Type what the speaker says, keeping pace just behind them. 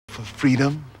for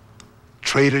freedom,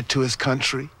 traitor to his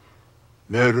country,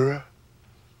 murderer.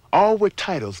 All were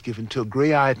titles given to a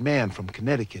gray-eyed man from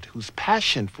Connecticut whose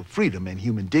passion for freedom and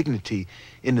human dignity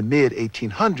in the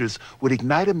mid-1800s would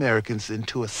ignite Americans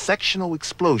into a sectional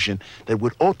explosion that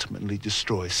would ultimately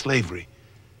destroy slavery.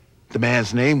 The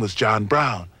man's name was John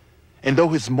Brown, and though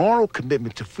his moral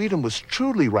commitment to freedom was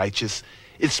truly righteous,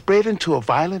 it spread into a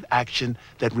violent action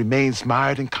that remains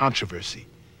mired in controversy.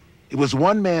 It was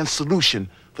one man's solution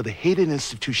for the hated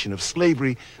institution of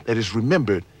slavery that is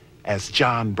remembered as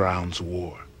John Brown's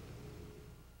War.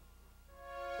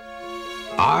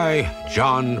 I,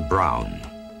 John Brown,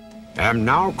 am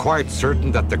now quite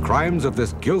certain that the crimes of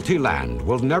this guilty land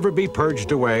will never be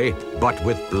purged away but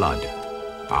with blood.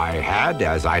 I had,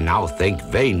 as I now think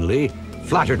vainly,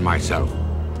 flattered myself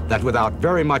that without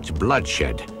very much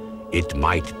bloodshed, it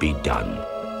might be done.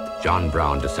 John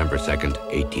Brown, December 2nd,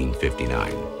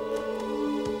 1859.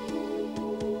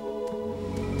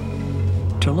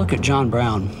 To look at John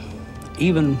Brown,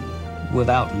 even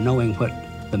without knowing what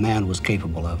the man was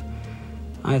capable of,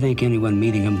 I think anyone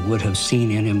meeting him would have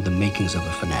seen in him the makings of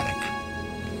a fanatic.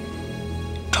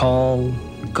 Tall,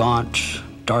 gaunt,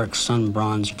 dark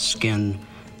sun-bronzed skin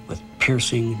with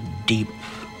piercing, deep,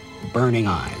 burning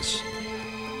eyes.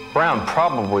 Brown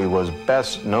probably was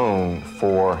best known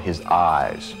for his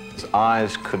eyes. His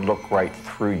eyes could look right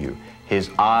through you. His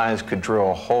eyes could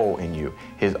drill a hole in you.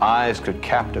 His eyes could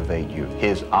captivate you.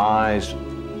 His eyes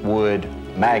would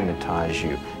magnetize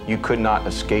you. You could not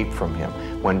escape from him.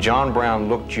 When John Brown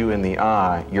looked you in the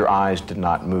eye, your eyes did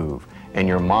not move, and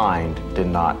your mind did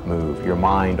not move. Your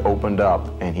mind opened up,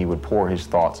 and he would pour his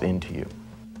thoughts into you.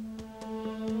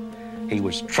 He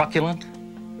was truculent,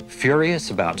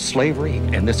 furious about slavery.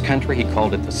 In this country, he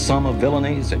called it the sum of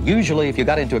villainies. And usually, if you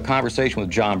got into a conversation with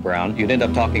John Brown, you'd end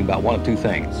up talking about one of two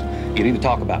things. You'd either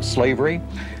talk about slavery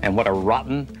and what a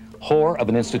rotten whore of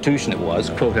an institution it was,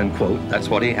 quote unquote, that's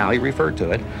how he referred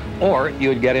to it, or you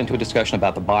would get into a discussion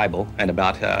about the Bible and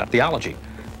about theology.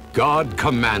 God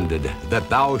commanded that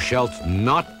thou shalt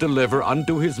not deliver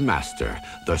unto his master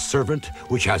the servant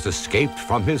which has escaped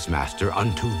from his master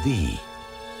unto thee.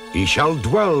 He shall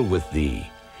dwell with thee,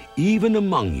 even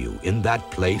among you in that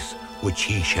place which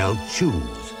he shall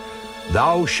choose.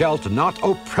 Thou shalt not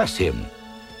oppress him.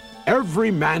 Every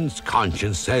man's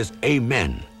conscience says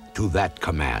amen to that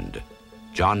command.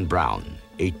 John Brown,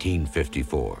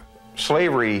 1854.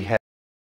 Slavery